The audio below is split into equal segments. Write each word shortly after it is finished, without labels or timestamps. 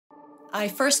I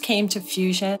first came to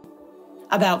Fusion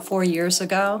about 4 years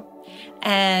ago,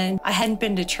 and I hadn't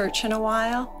been to church in a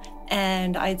while,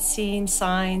 and I'd seen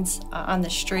signs on the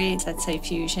streets that say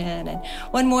Fusion. And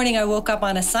one morning I woke up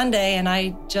on a Sunday and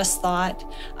I just thought,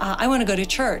 I want to go to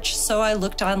church. So I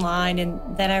looked online, and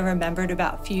then I remembered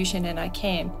about Fusion and I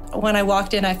came. When I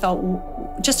walked in, I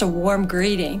felt just a warm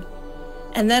greeting.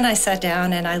 And then I sat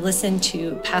down and I listened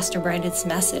to Pastor Brandon's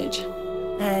message.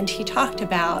 And he talked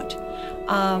about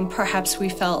perhaps we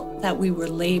felt that we were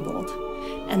labeled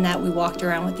and that we walked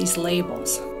around with these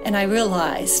labels. And I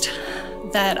realized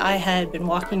that I had been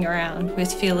walking around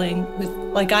with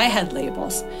like I had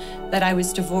labels, that I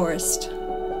was divorced,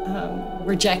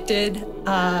 rejected,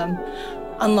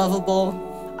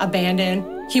 unlovable,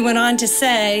 abandoned. He went on to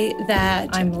say that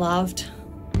I'm loved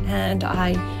and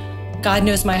God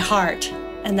knows my heart,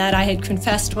 and that I had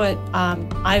confessed what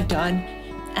I've done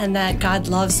and that God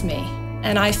loves me.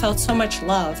 And I felt so much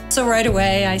love. So right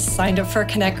away, I signed up for a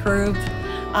Connect group.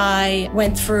 I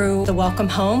went through the Welcome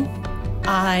Home.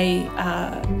 I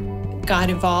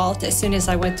got involved. As soon as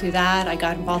I went through that, I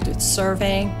got involved with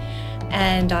serving.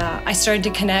 And I started to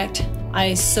connect.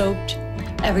 I soaped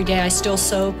every day. I still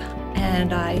soap,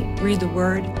 and I read the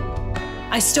Word.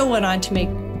 I still went on to make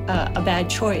a bad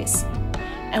choice.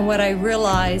 And what I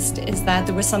realized is that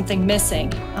there was something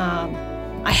missing.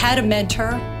 I had a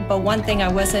mentor, but one thing, I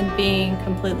wasn't being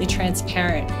completely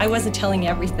transparent. I wasn't telling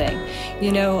everything.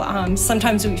 You know,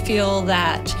 sometimes we feel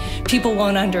that people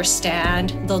won't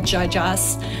understand, they'll judge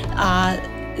us.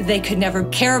 They could never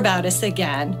care about us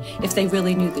again if they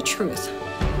really knew the truth.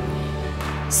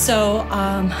 So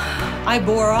I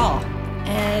bore all,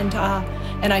 and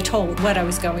I told what I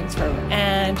was going through.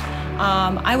 And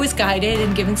I was guided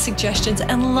and given suggestions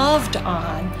and loved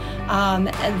on.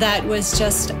 That was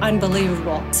just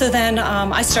unbelievable. So then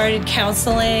I started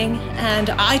counseling, and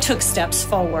I took steps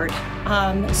forward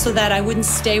so that I wouldn't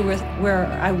stay where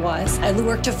I was. I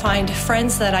worked to find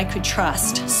friends that I could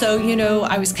trust. So, you know,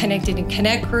 I was connected in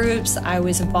Connect groups. I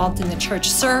was involved in the church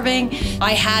serving.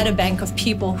 I had a bank of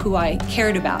people who I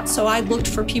cared about. So I looked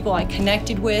for people I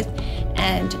connected with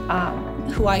and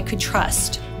who I could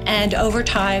trust. And over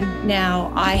time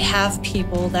now, I have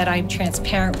people that I'm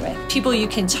transparent with. People you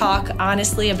can talk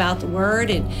honestly about the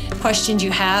Word and questions you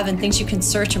have and things you can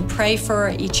search and pray for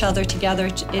each other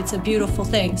together. It's a beautiful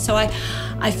thing. So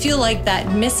I feel like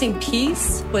that missing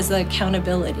piece was the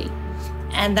accountability.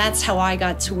 And that's how I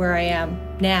got to where I am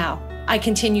now. I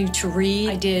continue to read.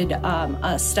 I did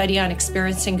a study on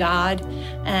experiencing God,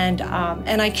 and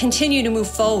I continue to move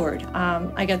forward.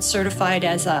 I got certified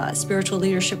as a spiritual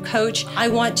leadership coach. I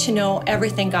want to know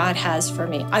everything God has for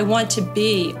me. I want to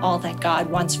be all that God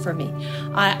wants for me.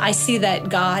 I see that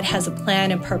God has a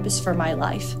plan and purpose for my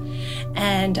life,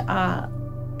 and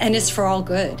it's for all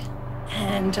good.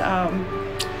 And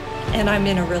I'm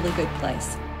in a really good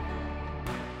place.